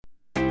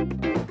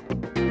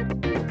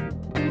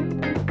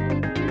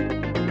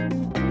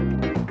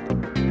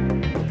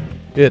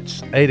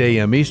It's 8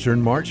 a.m.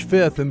 Eastern, March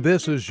 5th, and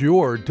this is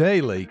your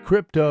daily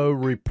crypto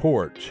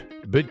report.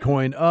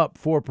 Bitcoin up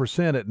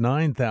 4% at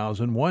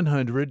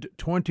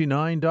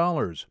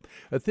 $9,129.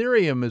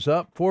 Ethereum is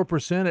up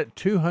 4% at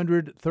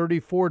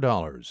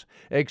 $234.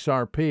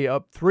 XRP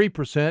up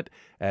 3%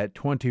 at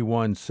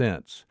 21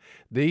 cents.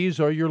 These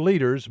are your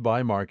leaders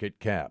by market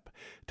cap.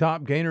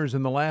 Top gainers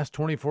in the last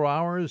 24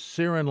 hours,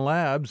 Siren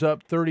Labs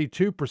up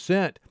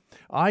 32%,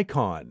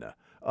 Icon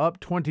up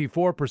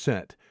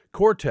 24%.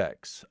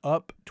 Cortex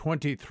up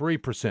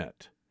 23%.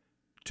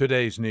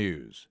 Today's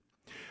news.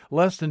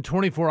 Less than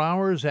 24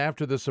 hours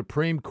after the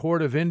Supreme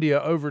Court of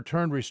India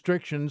overturned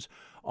restrictions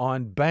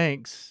on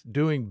banks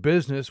doing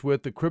business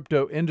with the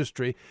crypto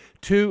industry,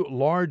 two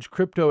large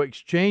crypto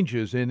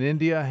exchanges in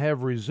India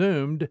have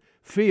resumed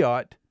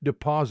fiat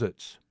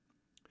deposits.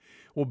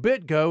 Well,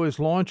 BitGo is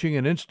launching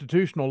an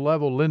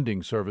institutional-level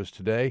lending service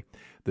today.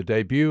 The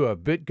debut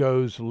of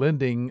BitGo's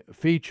lending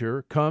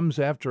feature comes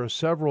after a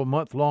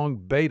several-month-long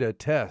beta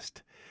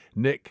test.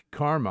 Nick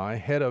Carmi,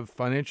 head of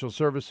financial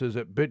services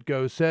at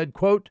BitGo, said,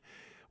 quote,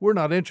 "We're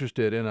not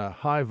interested in a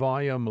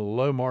high-volume,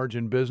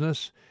 low-margin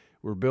business.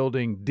 We're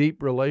building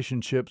deep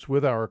relationships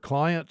with our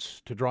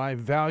clients to drive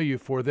value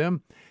for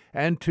them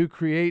and to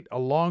create a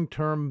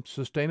long-term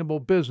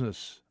sustainable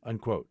business,"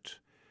 unquote.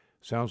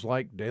 Sounds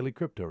like Daily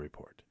Crypto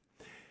Report.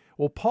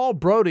 Well, Paul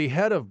Brody,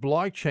 head of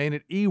blockchain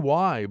at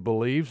EY,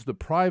 believes the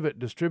private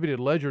distributed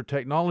ledger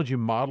technology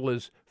model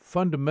is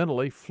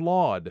fundamentally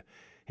flawed.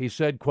 He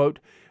said, quote,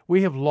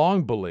 "We have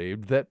long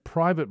believed that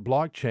private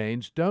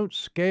blockchains don't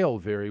scale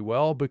very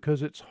well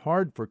because it's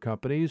hard for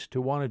companies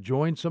to want to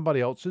join somebody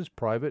else's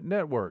private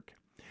network.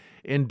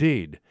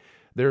 Indeed,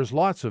 there's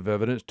lots of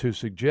evidence to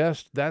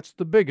suggest that's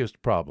the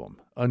biggest problem,"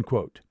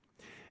 unquote.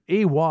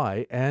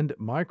 EY and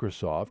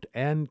Microsoft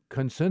and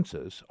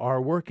ConcenSys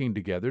are working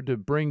together to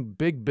bring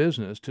big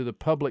business to the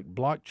public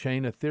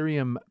blockchain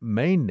Ethereum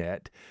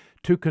Mainnet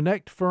to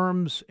connect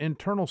firms'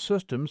 internal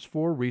systems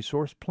for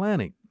resource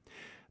planning.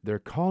 They're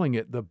calling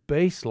it the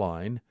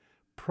Baseline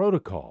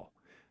Protocol.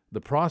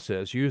 The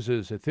process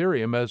uses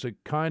Ethereum as a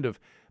kind of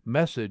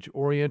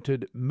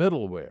message-oriented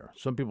middleware.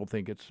 Some people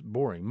think it's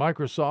boring.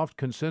 Microsoft,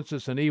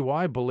 ConcenSys, and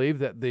EY believe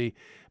that the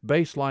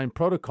Baseline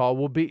Protocol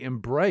will be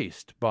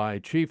embraced by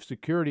chief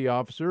security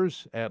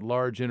officers at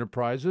large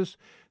enterprises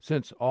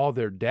since all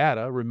their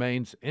data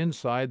remains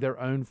inside their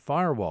own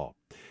firewall.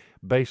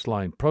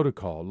 Baseline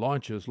Protocol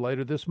launches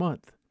later this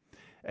month.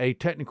 A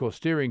technical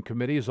steering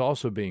committee is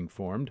also being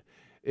formed.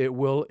 It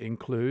will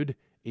include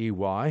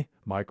EY,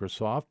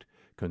 Microsoft,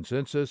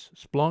 ConcenSys,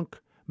 Splunk,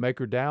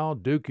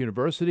 MakerDAO, Duke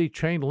University,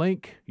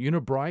 Chainlink,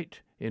 Unibright,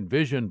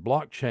 Envision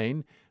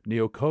Blockchain,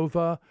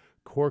 Neocova,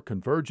 Core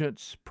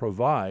Convergence,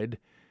 Provide,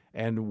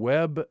 and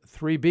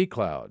Web3B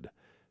Cloud.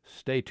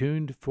 Stay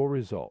tuned for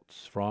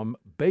results from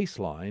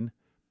Baseline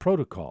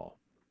Protocol.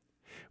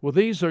 Well,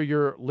 these are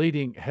your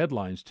leading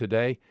headlines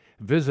today.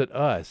 Visit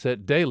us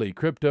at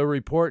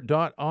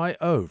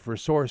dailycryptoreport.io for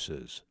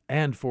sources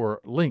and for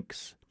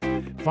links.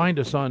 Find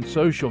us on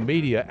social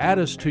media, add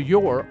us to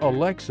your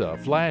Alexa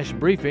Flash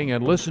Briefing,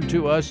 and listen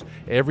to us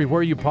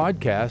everywhere you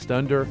podcast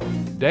under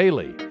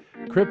Daily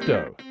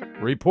Crypto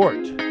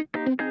Report.